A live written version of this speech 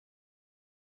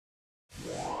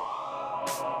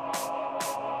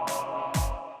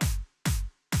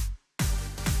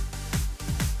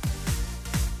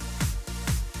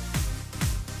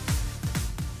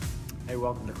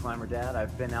welcome to Climber Dad.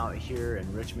 I've been out here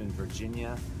in Richmond,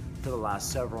 Virginia for the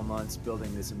last several months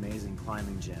building this amazing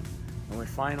climbing gym. And we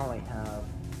finally have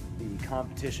the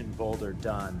competition boulder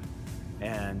done.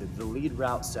 And the lead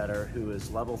route setter, who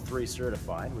is level 3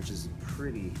 certified, which is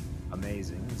pretty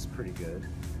amazing, it's pretty good,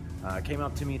 came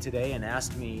up to me today and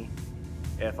asked me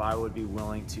if I would be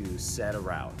willing to set a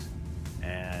route.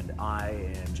 And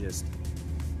I am just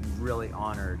really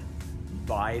honored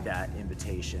by that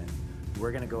invitation.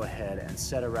 We're gonna go ahead and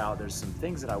set a route. There's some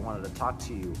things that I wanted to talk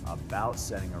to you about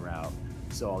setting a route,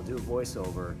 so I'll do a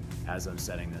voiceover as I'm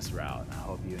setting this route. I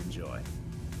hope you enjoy.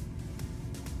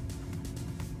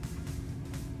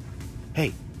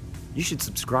 Hey, you should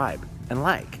subscribe and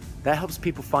like. That helps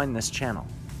people find this channel.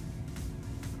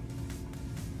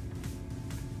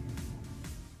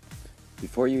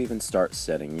 Before you even start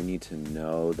setting, you need to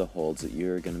know the holds that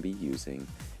you're going to be using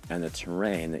and the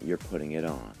terrain that you're putting it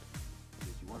on.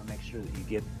 You want to make sure that you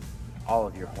get all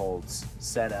of your holds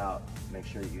set out. Make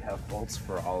sure that you have bolts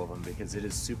for all of them, because it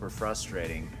is super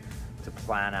frustrating to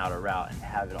plan out a route and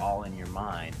have it all in your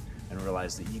mind and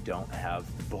realize that you don't have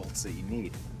the bolts that you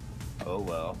need. Oh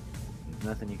well, there's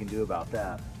nothing you can do about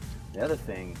that. The other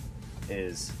thing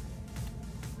is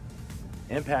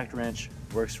impact wrench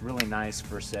works really nice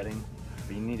for setting,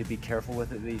 but you need to be careful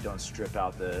with it that you don't strip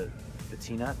out the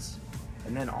T-nuts.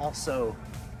 And then also,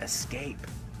 Escape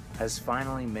has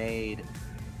finally made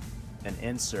an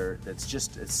insert that's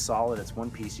just, it's solid, it's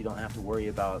one piece. You don't have to worry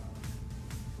about,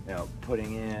 you know,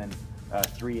 putting in a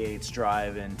 3/8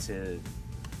 drive into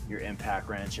your impact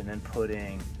wrench and then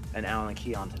putting an Allen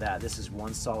key onto that. This is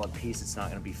one solid piece. It's not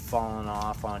going to be falling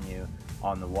off on you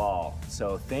on the wall.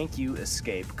 So thank you,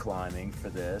 Escape Climbing, for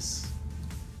this.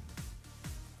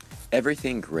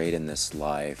 Everything great in this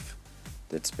life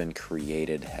that's been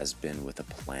created has been with a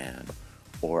plan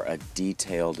or a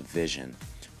detailed vision.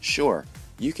 Sure,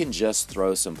 you can just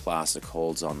throw some plastic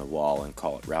holds on the wall and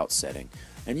call it route setting,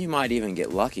 and you might even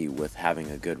get lucky with having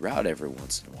a good route every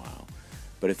once in a while.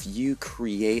 But if you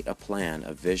create a plan,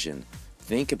 a vision,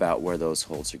 think about where those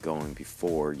holds are going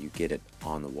before you get it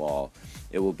on the wall,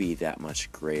 it will be that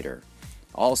much greater.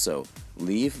 Also,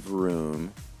 leave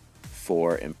room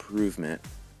for improvement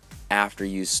after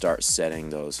you start setting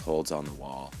those holds on the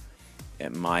wall.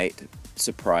 It might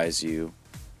surprise you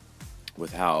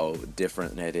with how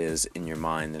different it is in your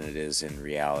mind than it is in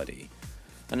reality.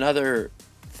 Another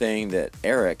thing that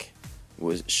Eric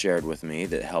shared with me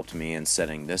that helped me in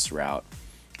setting this route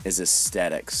is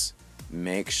aesthetics.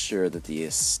 Make sure that the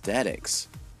aesthetics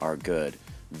are good,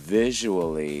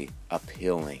 visually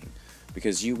appealing,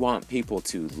 because you want people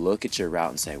to look at your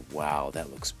route and say, wow,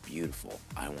 that looks beautiful,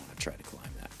 I want to try to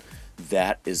climb that.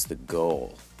 That is the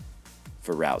goal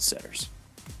for route setters.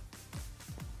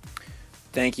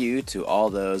 Thank you to all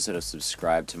those that have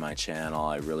subscribed to my channel.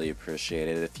 I really appreciate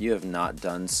it. If you have not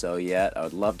done so yet, I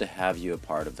would love to have you a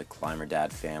part of the Climber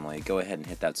Dad family. Go ahead and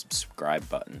hit that subscribe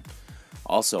button.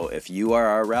 Also, if you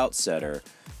are a route setter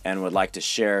and would like to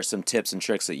share some tips and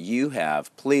tricks that you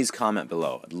have, please comment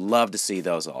below. I'd love to see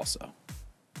those also.